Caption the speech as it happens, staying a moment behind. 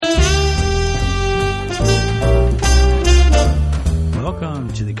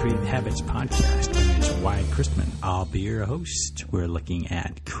Habits podcast. My name is Wyatt Christman. I'll be your host. We're looking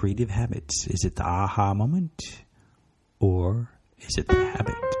at creative habits. Is it the aha moment or is it the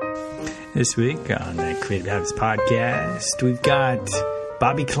habit? This week on the Creative Habits podcast, we've got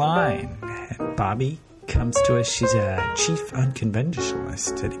Bobby Klein. Bobby comes to us. She's a chief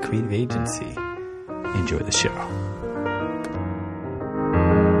unconventionalist at a creative agency. Enjoy the show.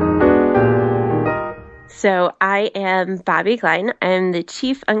 So I am Bobby Klein. I'm the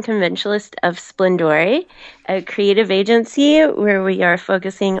Chief Unconventionalist of Splendore, a creative agency where we are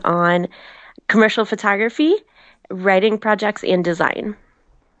focusing on commercial photography, writing projects, and design.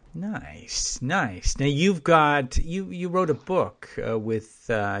 Nice. Now you've got, you wrote a book with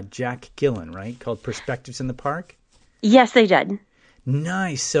Jack Gillen, right? Called Perspectives in the Park? Yes, I did.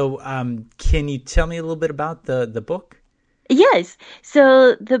 Nice. So can you tell me a little bit about the book? Yes.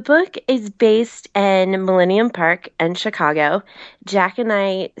 So the book is based in Millennium Park in Chicago. Jack and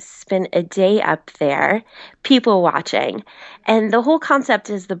I spent a day up there, people watching. And the whole concept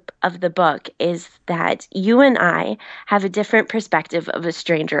of the book is that you and I have a different perspective of a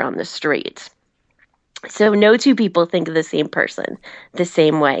stranger on the street. So no two people think of the same person the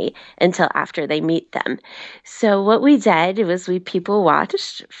same way until after they meet them. So what we did was we people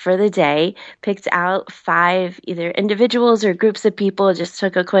watched for the day, picked out 5 either individuals or groups of people, just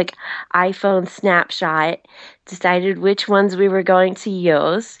took a quick iPhone snapshot, decided which ones we were going to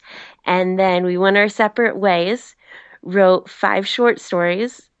use, and then we went our separate ways, wrote 5 short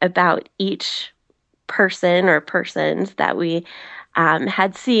stories about each person or persons that we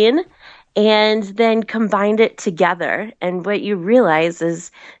had seen, and then combined it together. And what you realize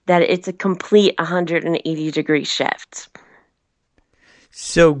is that it's a complete 180-degree shift.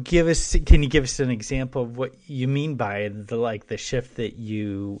 So can you give us an example of what you mean by the shift that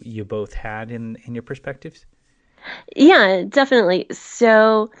you both had in your perspectives? Yeah, definitely.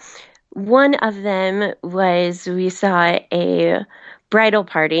 So one of them was we saw a bridal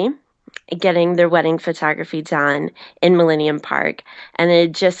party getting their wedding photography done in Millennium Park, and it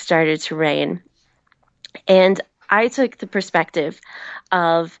had just started to rain. And I took the perspective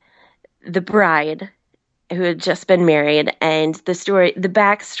of the bride who had just been married and the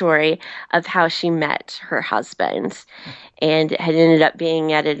backstory of how she met her husband, and had ended up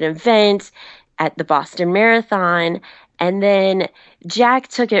being at an event at the Boston Marathon. And then Jack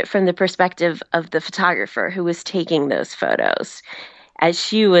took it from the perspective of the photographer who was taking those photos, as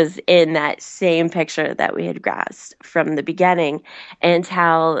she was in that same picture that we had grasped from the beginning, and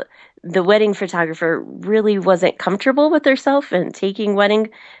how the wedding photographer really wasn't comfortable with herself and taking wedding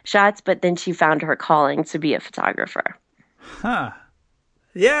shots, but then she found her calling to be a photographer. Huh.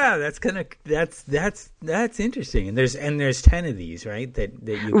 Yeah, that's interesting. And there's 10 of these, right? That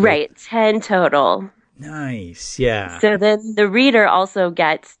you Right, 10 total. Nice. Yeah. So then the reader also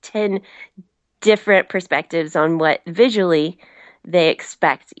gets 10 different perspectives on what visually they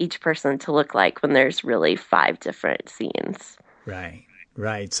expect each person to look like when there's really 5 different scenes.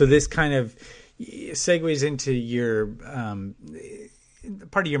 Right. So this kind of segues into your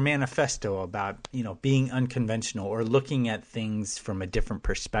part of your manifesto about, being unconventional or looking at things from a different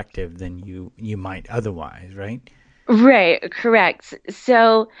perspective than you might otherwise, right? Right, correct.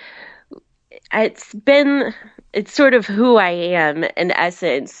 So it's sort of who I am in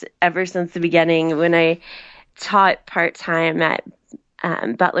essence ever since the beginning. When I taught part-time at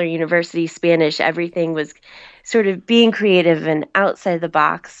Butler University Spanish, everything was sort of being creative and outside the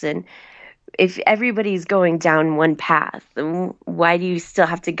box. And if everybody's going down one path, then why do you still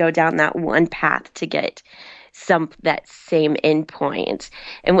have to go down that one path to get that same endpoint?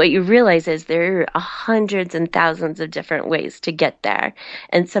 And what you realize is there are hundreds and thousands of different ways to get there.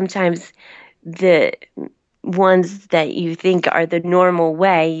 And sometimes the ones that you think are the normal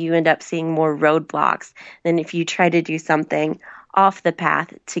way, you end up seeing more roadblocks than if you try to do something off the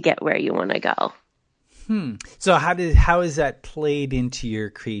path to get where you want to go. So how is that played into your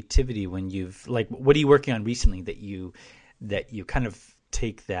creativity when what are you working on recently that you kind of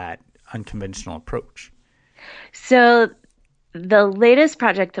take that unconventional approach? So the latest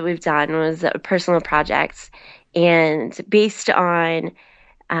project that we've done was a personal project, and based on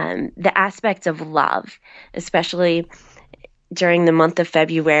the aspect of love, especially during the month of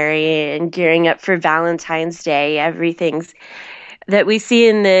February and gearing up for Valentine's Day. Everything's that we see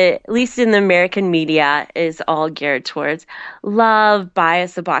at least in the American media, is all geared towards love, buy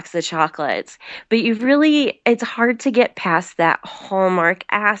us a box of chocolates. But it's hard to get past that hallmark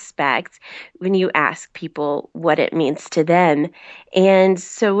aspect when you ask people what it means to them. And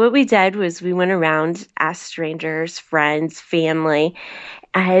so what we did was we went around, asked strangers, friends, family,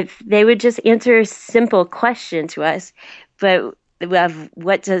 if they would just answer a simple question to us. But of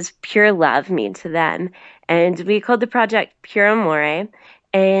what does pure love mean to them. And we called the project Pure Amore,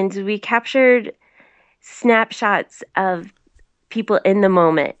 and we captured snapshots of people in the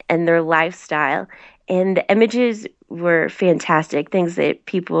moment and their lifestyle. And the images were fantastic, things that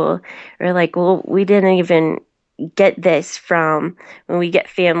people are like, well, we didn't even get this from when we get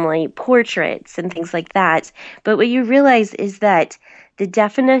family portraits and things like that. But what you realize is that the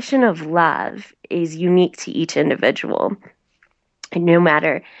definition of love is unique to each individual. And no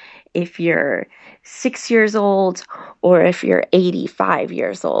matter if you're 6 years old or if you're 85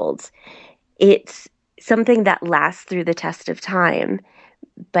 years old, it's something that lasts through the test of time.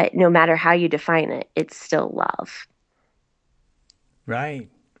 But no matter how you define it, it's still love. Right,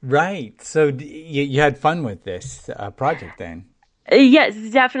 right. So you had fun with this project then? Yes,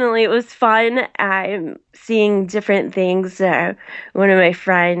 definitely. It was fun. I'm seeing different things. One of my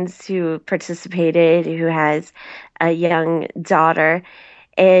friends who participated, who has a young daughter,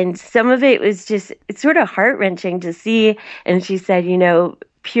 and some of it was just, it's sort of heart-wrenching to see. And she said,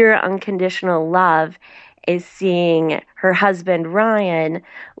 pure unconditional love is seeing her husband, Ryan,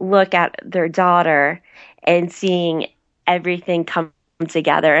 look at their daughter and seeing everything come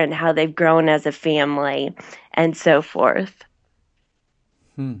together and how they've grown as a family and so forth.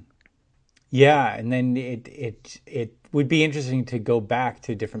 Yeah, and then it would be interesting to go back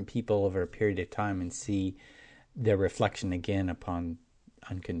to different people over a period of time and see their reflection again upon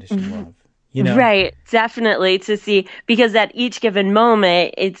unconditional love. Right, definitely, to see, because at each given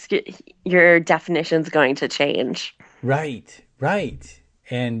moment, it's your definition's going to change. Right, right.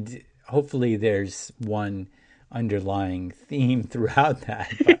 And hopefully there's one underlying theme throughout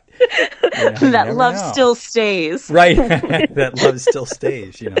that. But, that love still stays. Right, that love still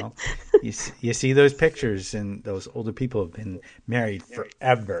stays, You see those pictures, and those older people have been married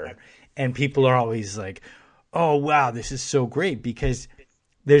forever. And people are always like, oh, wow, this is so great, because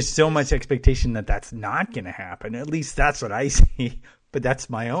there's so much expectation that that's not going to happen. At least that's what I see. But that's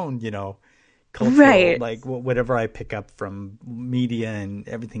my own, cultural, right. Like whatever I pick up from media and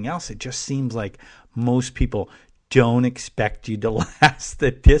everything else. It just seems like most people don't expect you to last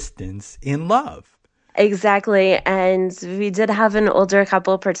the distance in love. Exactly. And we did have an older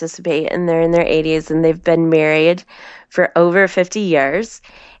couple participate, and they're in their 80s, and they've been married for over 50 years.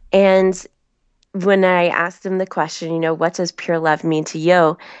 And when I asked them the question, what does pure love mean to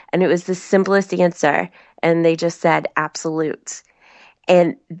you? And it was the simplest answer. And they just said, absolute.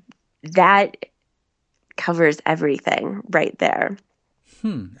 And that covers everything right there.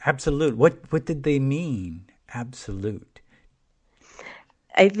 Absolute. What did they mean? Absolute.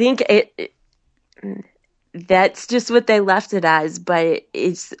 I think that's just what they left it as, but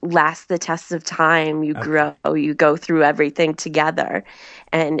it's lasts the test of time. You grow, you go through everything together,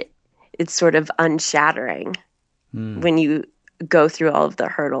 and it's sort of unshattering when you go through all of the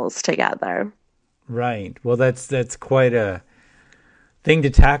hurdles together. Right. Well, that's quite a thing to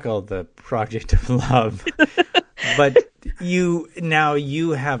tackle, the project of love. But you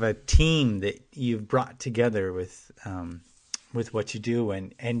have a team that you've brought together with what you do,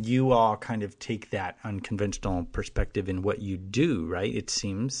 and you all kind of take that unconventional perspective in what you do, right? It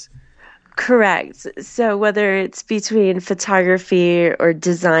seems. Correct. So whether it's between photography or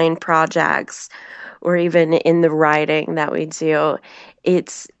design projects, or even in the writing that we do,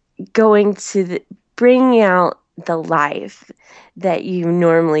 it's going to bring out the life that you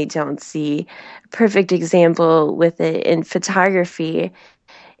normally don't see. A perfect example with it in photography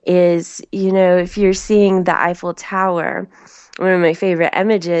is, if you're seeing the Eiffel Tower, one of my favorite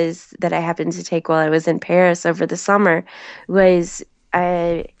images that I happened to take while I was in Paris over the summer was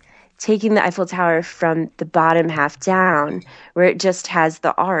taking the Eiffel Tower from the bottom half down, where it just has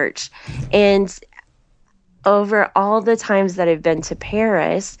the arch. And over all the times that I've been to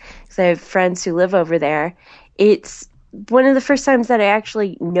Paris, because I have friends who live over there, it's one of the first times that I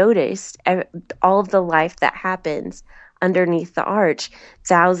actually noticed all of the life that happens underneath the arch.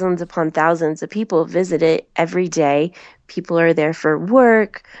 Thousands upon thousands of people visit it every day. People are there for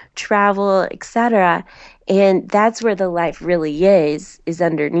work, travel, etc. And that's where the life really is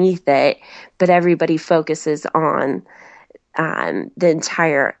underneath it. But everybody focuses on the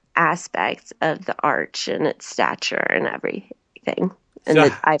entire aspect of the arch and its stature and everything. And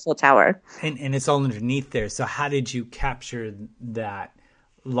the Eiffel Tower. And it's all underneath there. So how did you capture that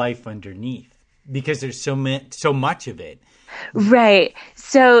life underneath? Because there's so much of it. Right.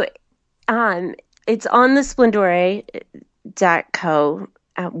 So it's on the Splendore.co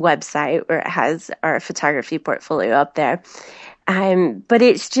website, where it has our photography portfolio up there. But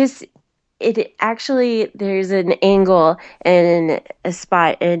it's it actually, there's an angle in a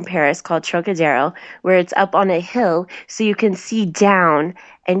spot in Paris called Trocadero where it's up on a hill so you can see down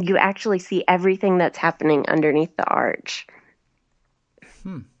and you actually see everything that's happening underneath the arch.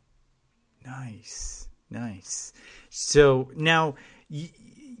 Nice. So now,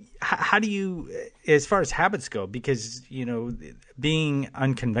 how do you, as far as habits go, because, being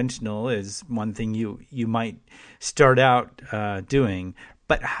unconventional is one thing you might start out doing,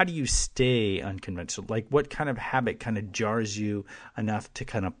 but how do you stay unconventional? Like, what kind of habit kind of jars you enough to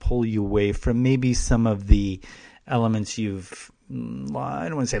kind of pull you away from maybe some of the elements you've, I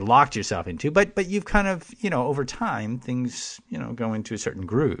don't want to say locked yourself into, but you've kind of, over time, things, go into a certain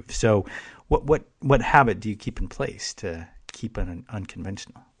groove. So what habit do you keep in place to keep it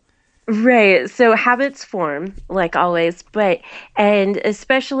unconventional? Right. So habits form, like always, and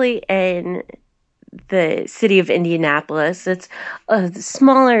especially in the city of Indianapolis, it's a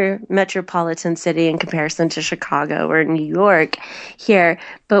smaller metropolitan city in comparison to Chicago or New York here.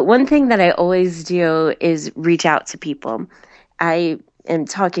 But one thing that I always do is reach out to people. I am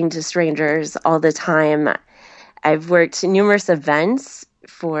talking to strangers all the time. I've worked numerous events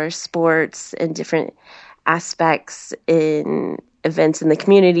for sports and different aspects in events in the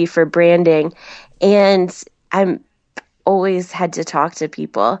community for branding. And I'm always had to talk to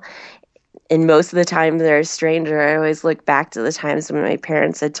people. And most of the time they're a stranger. I always look back to the times when my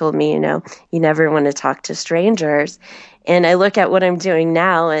parents had told me, you never want to talk to strangers. And I look at what I'm doing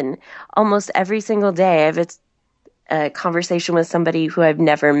now, and almost every single day I have a conversation with somebody who I've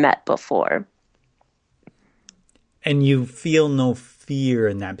never met before. And you feel no fear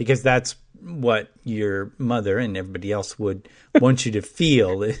in that, because that's what your mother and everybody else would want you to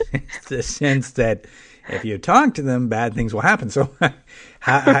feel, the sense that if you talk to them, bad things will happen. So,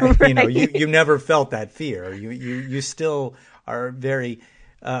 you never felt that fear. You still are very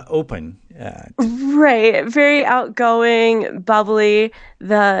open. Right. Very outgoing, bubbly.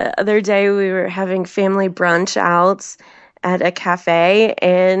 The other day we were having family brunch out at a cafe,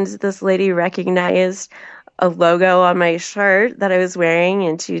 and this lady recognized a logo on my shirt that I was wearing,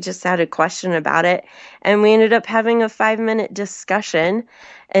 and she just had a question about it. And we ended up having a 5-minute discussion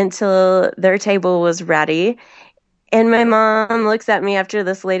until their table was ready. And my mom looks at me after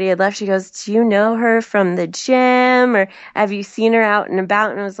this lady had left. She goes, "Do you know her from the gym, or have you seen her out and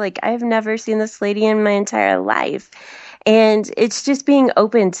about?" And I was like, "I've never seen this lady in my entire life." And it's just being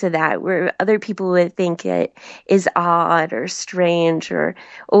open to that, where other people would think it is odd or strange or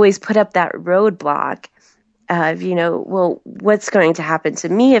always put up that roadblock of, well, what's going to happen to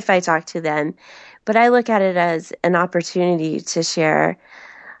me if I talk to them? But I look at it as an opportunity to share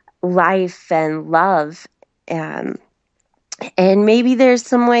life and love. And maybe there's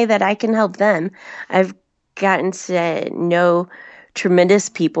some way that I can help them. I've gotten to know tremendous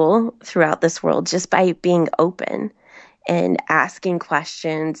people throughout this world just by being open and asking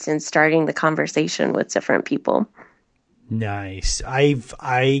questions and starting the conversation with different people. Nice.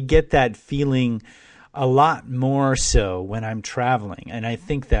 I get that feeling a lot more so when I'm traveling. And I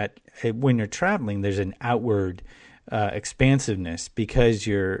think that when you're traveling, there's an outward expansiveness, because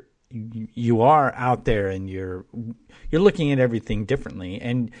you are out there and you're looking at everything differently.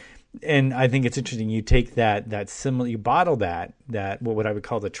 And I think it's interesting. You take that similar, you bottle that what I would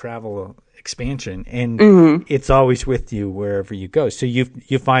call the travel expansion, and it's always with you wherever you go. So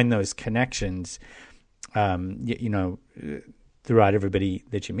you find those connections, throughout everybody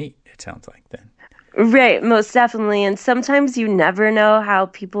that you meet, it sounds like then. Right, most definitely. And sometimes you never know how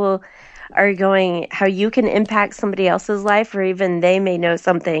people are going, how you can impact somebody else's life, or even they may know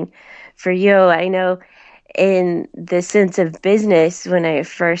something for you. I know in the sense of business, when I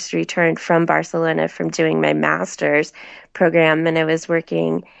first returned from Barcelona from doing my master's program, and I was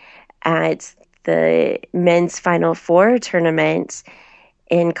working at the men's Final Four tournament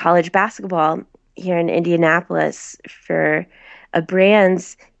in college basketball here in Indianapolis for a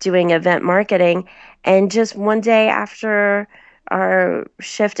brand doing event marketing. And just one day after our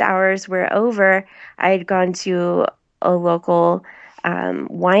shift hours were over, I had gone to a local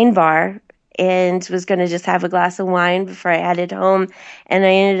wine bar and was going to just have a glass of wine before I headed home. And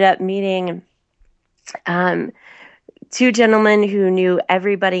I ended up meeting two gentlemen who knew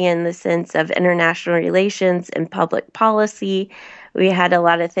everybody in the sense of international relations and public policy. We had a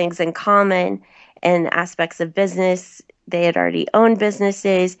lot of things in common and aspects of business. They had already owned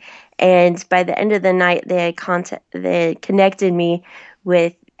businesses, and by the end of the night, they had connected me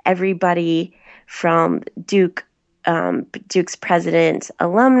with everybody from Duke's president,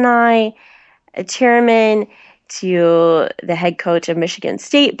 alumni, a chairman, to the head coach of Michigan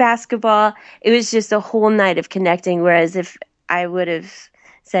State basketball. It was just a whole night of connecting, whereas if I would have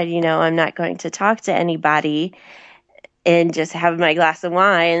said, I'm not going to talk to anybody and just have my glass of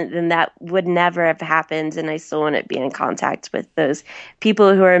wine, then that would never have happened. And I still want to be in contact with those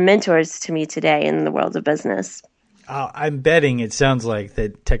people who are mentors to me today in the world of business. I'm betting it sounds like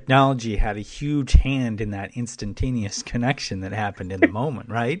that technology had a huge hand in that instantaneous connection that happened in the moment,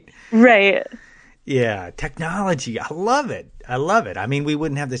 right? Right. Yeah, technology. I love it. I mean, we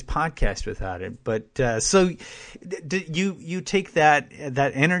wouldn't have this podcast without it. But so you take that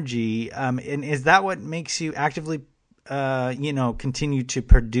energy, and is that what makes you actively continue to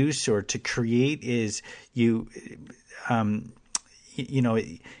produce or to create? Is you're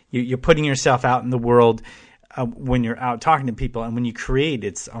putting yourself out in the world when you're out talking to people, and when you create,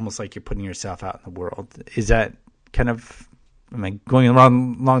 it's almost like you're putting yourself out in the world. Is that kind of, am I going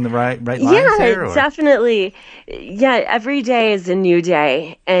along the right lines there? Yeah, definitely. Yeah, every day is a new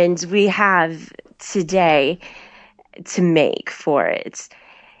day, and we have today to make for it.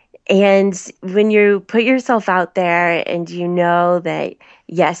 And when you put yourself out there and you know that,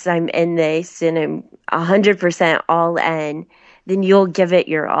 yes, I'm in this and I'm 100% all in, then you'll give it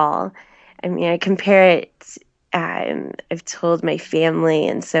your all. I mean, I compare it, I've told my family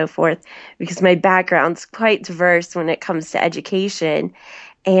and so forth, because my background's quite diverse when it comes to education.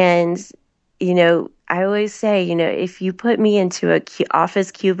 And, I always say, if you put me into a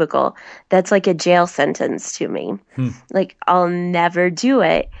office cubicle, that's like a jail sentence to me. Like, I'll never do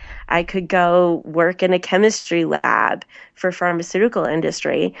it. I could go work in a chemistry lab for pharmaceutical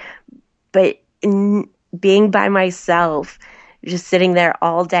industry, but being by myself, just sitting there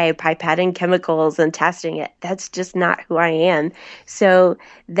all day pipetting chemicals and testing it, that's just not who I am. So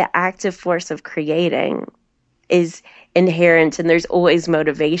the active force of creating is inherent, and there's always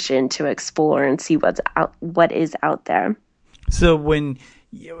motivation to explore and see what is out there. So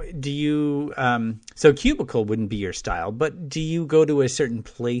so cubicle wouldn't be your style, but do you go to a certain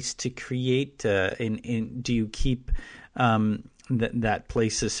place to create? Do you keep that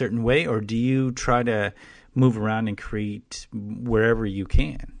place a certain way, or do you try to move around and create wherever you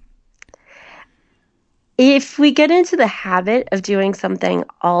can? If we get into the habit of doing something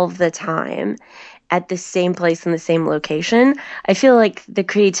all the time at the same place in the same location, I feel like the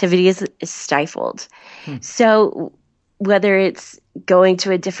creativity is stifled. So whether it's going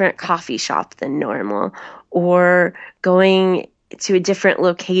to a different coffee shop than normal, or going to a different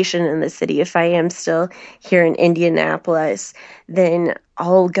location in the city, if I am still here in Indianapolis, then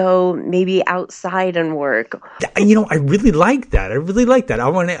I'll go maybe outside and work. I really like that. I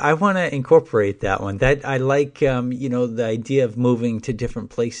want to incorporate that one. That I like, the idea of moving to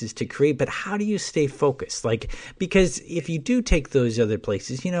different places to create. But how do you stay focused? Like, because if you do take those other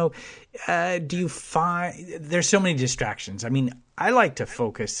places, do you find there's so many distractions? I mean, I like to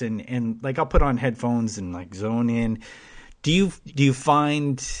focus and like I'll put on headphones and like zone in. Do you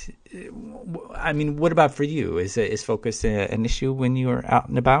find? I mean, what about for you? Is focus an issue when you are out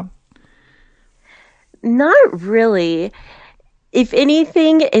and about? Not really. If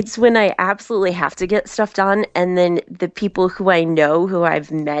anything, it's when I absolutely have to get stuff done, and then the people who I know, who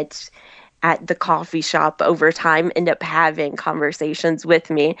I've met at the coffee shop over time, end up having conversations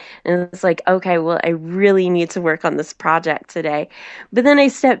with me. And it's like, okay, well, I really need to work on this project today. But then I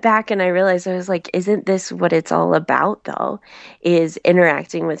step back and I realize, I was like, isn't this what it's all about, though, is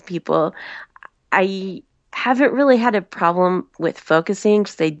interacting with people? I haven't really had a problem with focusing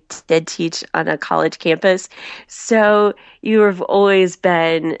because I did teach on a college campus. So you have always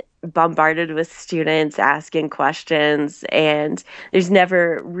been bombarded with students asking questions, and there's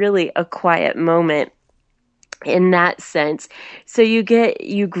never really a quiet moment in that sense. So you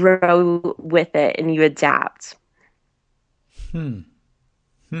grow with it and you adapt.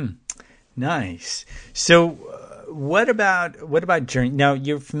 Nice. So what about journey? Now,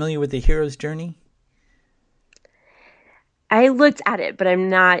 you're familiar with the hero's journey? I looked at it, but I'm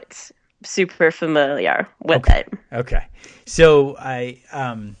not super familiar with it. Okay. So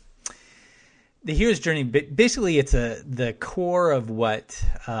the hero's journey, basically it's the core of what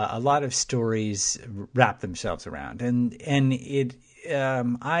a lot of stories wrap themselves around. And it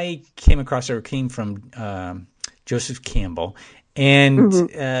I came from Joseph Campbell, and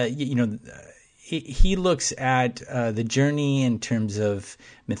he looks at the journey in terms of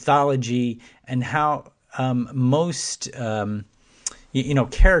mythology and how most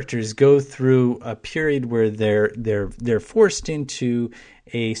characters go through a period where they're forced into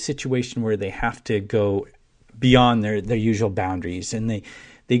a situation where they have to go beyond their usual boundaries, and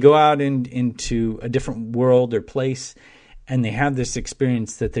they go out into a different world or place, and they have this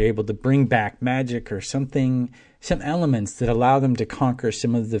experience that they're able to bring back magic or something, some elements that allow them to conquer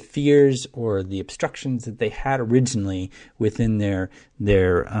some of the fears or the obstructions that they had originally within their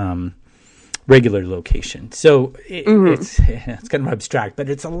regular location. So it's kind of abstract, but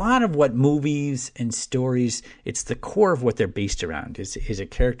it's a lot of what movies and stories, it's the core of what they're based around, is a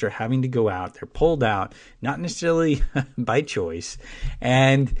character having to go out, they're pulled out, not necessarily by choice,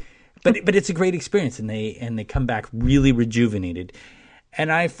 but it's a great experience, and they come back really rejuvenated.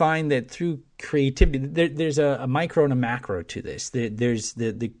 And I find that through creativity, there's a micro and a macro to this. There's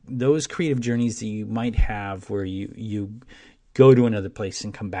those creative journeys that you might have where you go to another place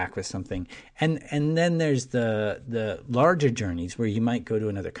and come back with something, and then there's the larger journeys where you might go to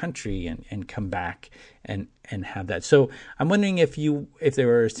another country and come back and have that. So I'm wondering if there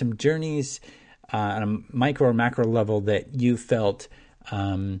were some journeys on a micro or macro level that you felt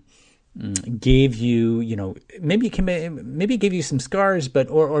gave you, maybe it gave you some scars, but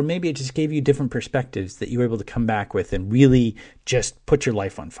or maybe it just gave you different perspectives that you were able to come back with and really just put your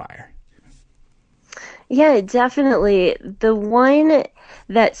life on fire. Yeah, definitely. The one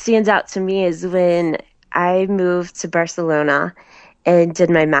that stands out to me is when I moved to Barcelona and did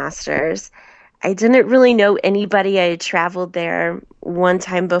my master's. I didn't really know anybody. I had traveled there one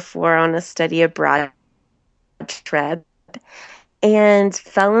time before on a study abroad trip and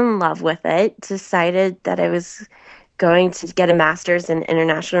fell in love with it, decided that I was going to get a master's in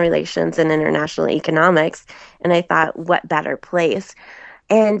international relations and international economics, and I thought, what better place?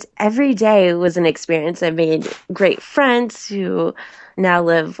 And every day was an experience. I made great friends who now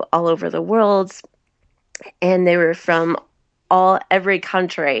live all over the world, and they were from every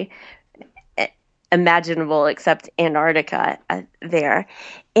country imaginable except Antarctica there.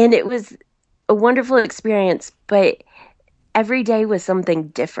 And it was a wonderful experience, but every day was something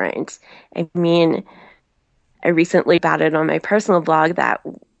different. I mean, I recently about it on my personal blog that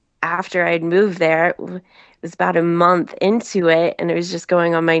after I'd moved there, it was about a month into it, and I was just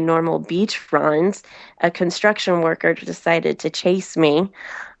going on my normal beach runs. A construction worker decided to chase me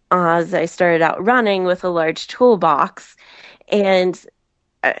as I started out running with a large toolbox, and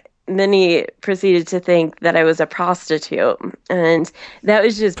then he proceeded to think that I was a prostitute, and that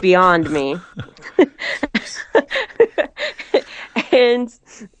was just beyond me. And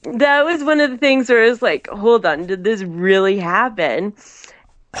that was one of the things where I was like, hold on, did this really happen?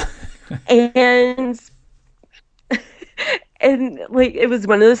 And like, it was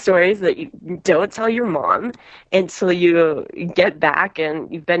one of the stories that you don't tell your mom until you get back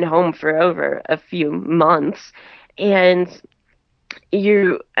and you've been home for over a few months. And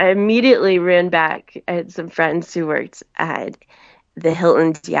I immediately ran back. I had some friends who worked at the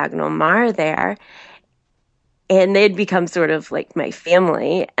Hilton Diagonal Mar there, and they'd become sort of like my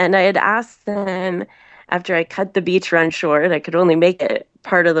family. And I had asked them, after I cut the beach run short, I could only make it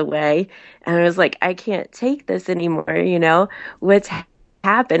part of the way. And I was like, I can't take this anymore, what's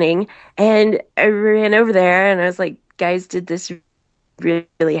happening? And I ran over there and I was like, guys, did this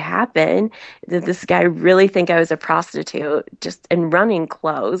really happen? Did this guy really think I was a prostitute just in running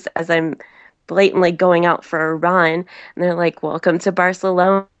clothes as I'm blatantly going out for a run? And they're like, welcome to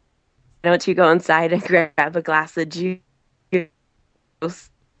Barcelona. Why don't you go inside and grab a glass of juice?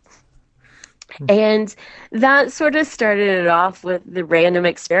 And that sort of started it off with the random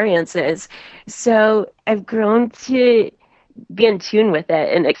experiences. So I've grown to be in tune with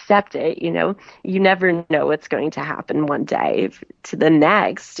it and accept it. You never know what's going to happen one day to the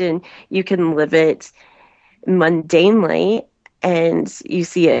next, and you can live it mundanely. And you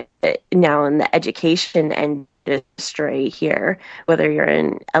see it now in the education industry here, whether you're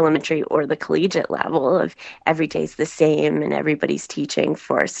in elementary or the collegiate level, of every day's the same and everybody's teaching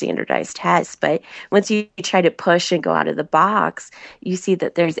for standardized tests. But once you try to push and go out of the box, you see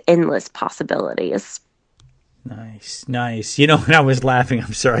that there's endless possibilities. Nice. And I was laughing,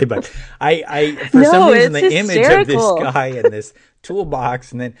 I'm sorry, but I for some reason, the image of this guy and this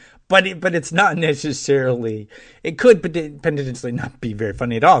toolbox, and then, but it's not necessarily, it could potentially not be very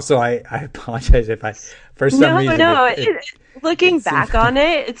funny at all. So I apologize if I, for some reason. Looking back on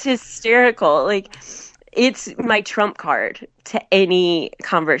it, it's hysterical. Like, it's my trump card to any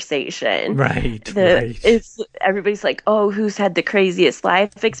conversation. Right. It's everybody's like, oh, who's had the craziest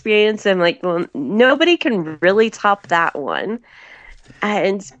life experience? I'm like, well, nobody can really top that one.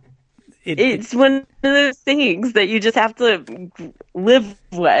 And it's one of those things that you just have to live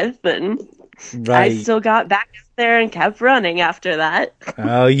with. And I still got back there and kept running after that.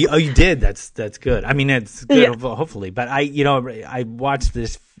 Oh, you did. That's good. I mean, it's good, hopefully. But I watched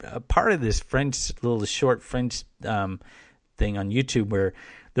this part of this short French thing on YouTube where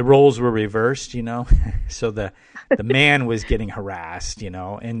the roles were reversed, so the man was getting harassed,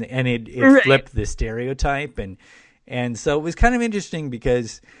 and it flipped the stereotype, and so it was kind of interesting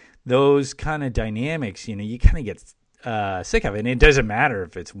because those kind of dynamics, you kind of get sick of it, and it doesn't matter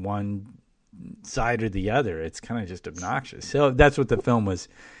if it's one side or the other. It's kind of just obnoxious. So that's what the film was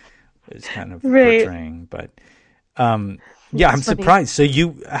kind of portraying. But yeah, I'm surprised. So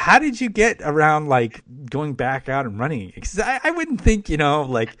how did you get around like going back out and running? Because I wouldn't think,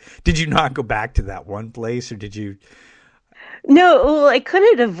 like, did you not go back to that one place, or did you? No, well, I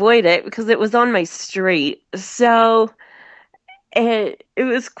couldn't avoid it because it was on my street. So it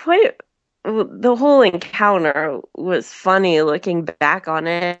was quite, the whole encounter was funny looking back on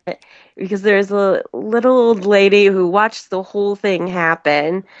it, because there's a little old lady who watched the whole thing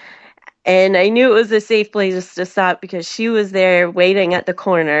happen. And I knew it was a safe place to stop because she was there waiting at the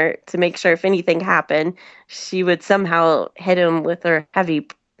corner to make sure if anything happened, she would somehow hit him with her heavy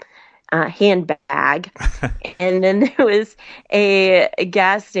handbag. And then there was a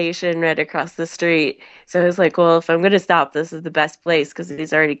gas station right across the street. So I was like, well, if I'm going to stop, this is the best place because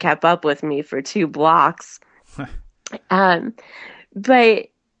he's already kept up with me for 2 blocks. But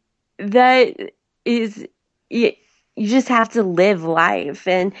that is... You just have to live life.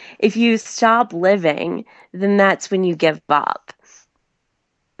 And if you stop living, then that's when you give up.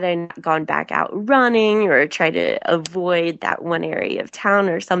 Then gone back out running or try to avoid that one area of town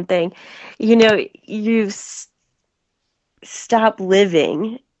or something. You stop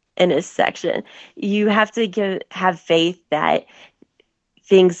living in a section. You have to have faith that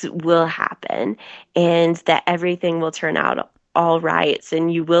things will happen and that everything will turn out all right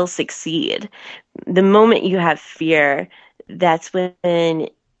and you will succeed. The moment you have fear, that's when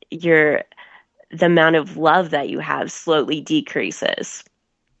the amount of love that you have slowly decreases.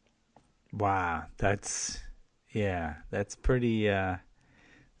 Wow, that's pretty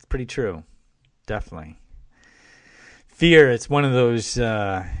it's pretty true. Definitely. Fear, it's one of those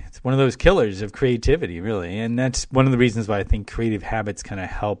killers of creativity, really. And that's one of the reasons why I think creative habits kind of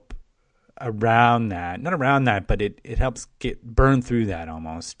help around that. Not around that, but it helps burn through that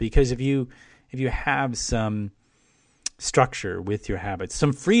almost. Because if you have some structure with your habits,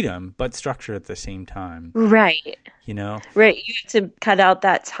 some freedom, but structure at the same time. Right. Right. You have to cut out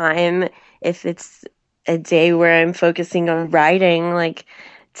that time. If it's a day where I'm focusing on writing, like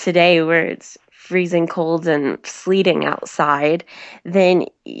today where it's freezing cold and sleeting outside, then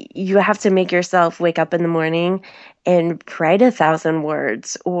you have to make yourself wake up in the morning and write 1,000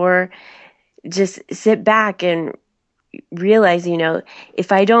 words, or just sit back and realize,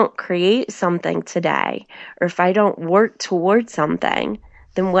 if I don't create something today, or if I don't work towards something,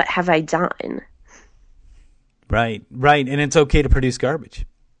 then what have I done? Right. And it's okay to produce garbage.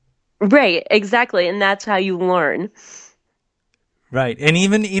 Right, exactly. And that's how you learn. Right. And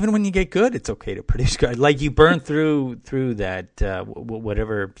even when you get good, it's okay to produce garbage. Like you burn through that,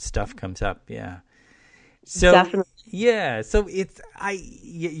 whatever stuff comes up. Yeah. So, definitely. Yeah, so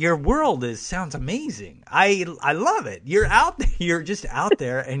your world sounds amazing. I love it. You're just out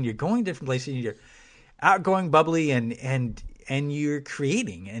there, and you're going different places. And you're outgoing, bubbly, and you're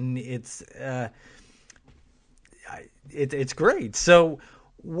creating, and it's great. So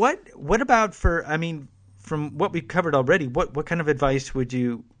what about from what we've covered already? What kind of advice would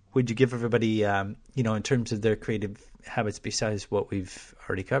you give everybody? In terms of their creative habits, besides what we've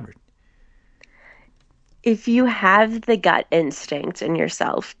already covered. If you have the gut instinct in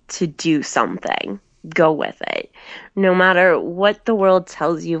yourself to do something, go with it. No matter what the world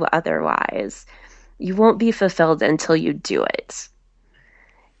tells you otherwise, you won't be fulfilled until you do it.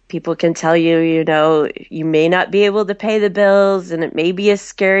 People can tell you, you may not be able to pay the bills and it may be a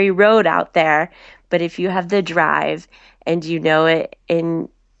scary road out there, but if you have the drive and you know it in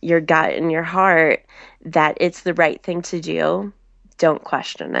your gut and your heart that it's the right thing to do, don't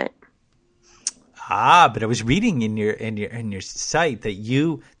question it. But I was reading in your site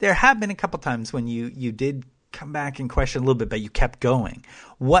that there have been a couple times when you did come back and question a little bit, but you kept going.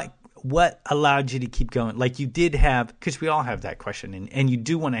 What allowed you to keep going? Like you did have, because we all have that question, and you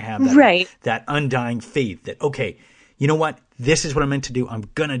do want to have that, right, that undying faith that, okay, you know what, this is what I'm meant to do. I'm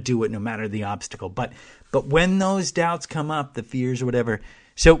gonna do it no matter the obstacle. But when those doubts come up, the fears or whatever,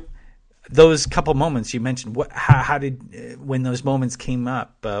 so. Those couple moments you mentioned, how did when those moments came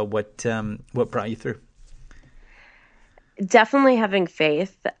up? What brought you through? Definitely having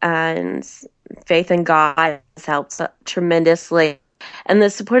faith, and faith in God has helped tremendously, and the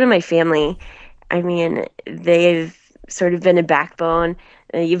support of my family. I mean, they've sort of been a backbone,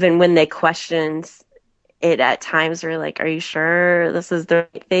 even when they questioned it at times. We're like, "Are you sure this is the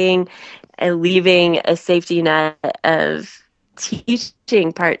right thing?" And leaving a safety net of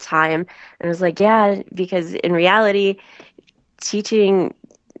teaching part-time. And I was like, yeah, because in reality, teaching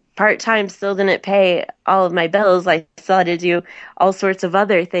part-time still didn't pay all of my bills. I still had to do all sorts of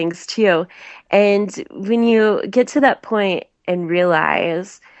other things too. And when you get to that point and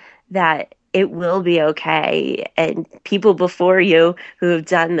realize that it will be okay, and people before you who have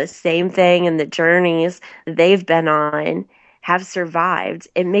done the same thing and the journeys they've been on have survived,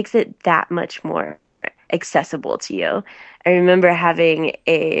 it makes it that much more accessible to you. I remember having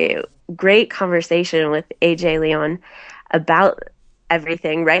a great conversation with AJ Leon about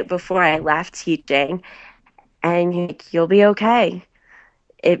everything right before I left teaching, and you'll be okay.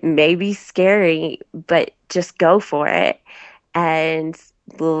 It may be scary, but just go for it and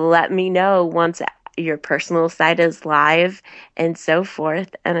let me know once your personal site is live and so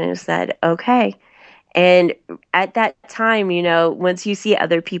forth. And I said, okay. And at that time, once you see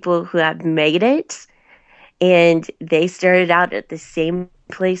other people who have made it and they started out at the same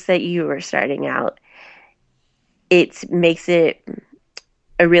place that you were starting out, it makes it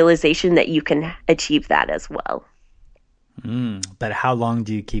a realization that you can achieve that as well. But how long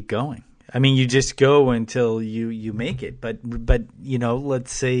do you keep going? I mean, you just go until you make it. But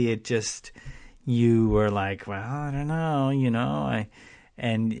let's say it just, you were like, well, I don't know,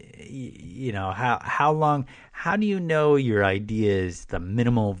 how long, how do you know your idea is the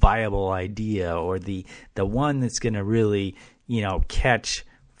minimal viable idea, or the one that's going to really, catch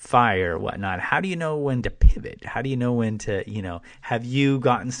fire or whatnot? How do you know when to pivot? How do you know when to, have you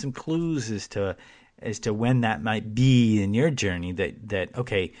gotten some clues as to when that might be in your journey that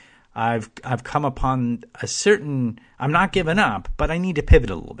okay, I've come upon a certain, I'm not giving up, but I need to pivot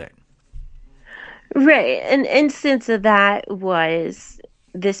a little bit. Right. An instance of that was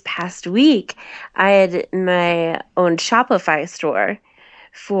this past week. I had my own Shopify store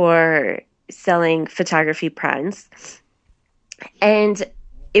for selling photography prints, and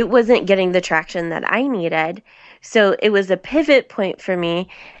it wasn't getting the traction that I needed. So it was a pivot point for me.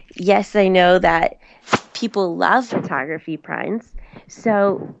 Yes, I know that people love photography prints.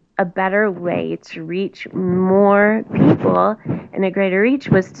 So a better way to reach more people and a greater reach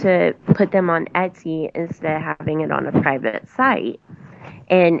was to put them on Etsy instead of having it on a private site.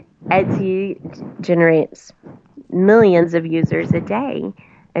 And Etsy generates millions of users a day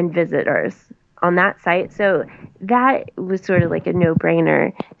and visitors on that site. So that was sort of like a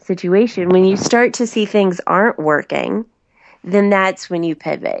no-brainer situation. When you start to see things aren't working, then that's when you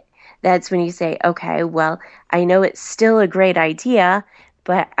pivot. That's when you say, okay, well, I know it's still a great idea,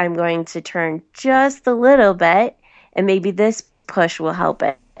 but I'm going to turn just a little bit, and maybe this push will help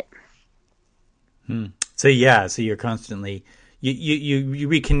it. So you're constantly, you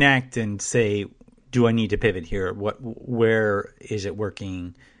reconnect and say, do I need to pivot here? Where is it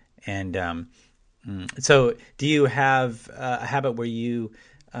working? And so do you have a habit where you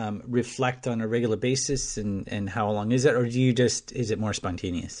reflect on a regular basis, and how long is it? Or is it more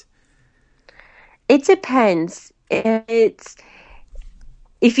spontaneous? It depends. If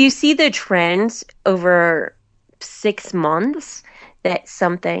you see the trends over 6 months that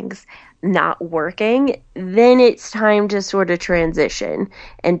something's not working, then it's time to sort of transition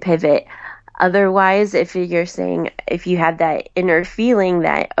and pivot. Otherwise, if you have that inner feeling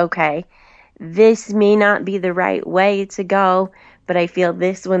that, okay, this may not be the right way to go, but I feel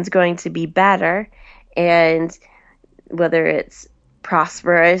this one's going to be better, and whether it's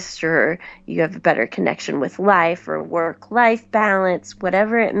prosperous or you have a better connection with life or work-life balance,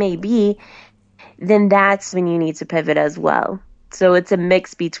 whatever it may be, then that's when you need to pivot as well. So it's a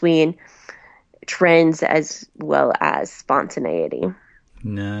mix between trends as well as spontaneity.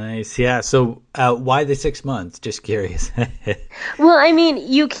 Nice. Yeah. So why the 6 months? Just curious. Well, I mean,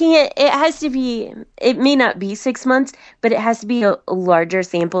 it may not be 6 months, but it has to be a larger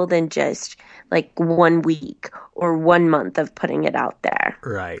sample than just like 1 week or 1 month of putting it out there.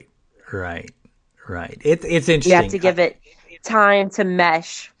 Right. It's interesting. You have to give it time to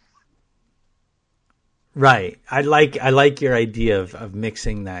mesh. Right. I like your idea of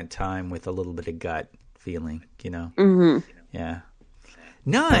mixing that time with a little bit of gut feeling, Mm-hmm. Yeah.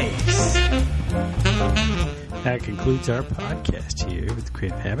 Nice. That concludes our podcast here with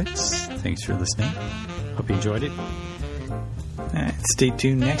Creative Habits. Thanks for listening. Hope you enjoyed it. Stay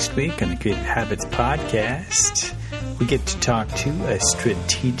tuned next week on the Creative Habits podcast. We get to talk to a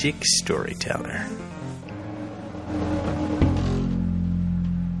strategic storyteller.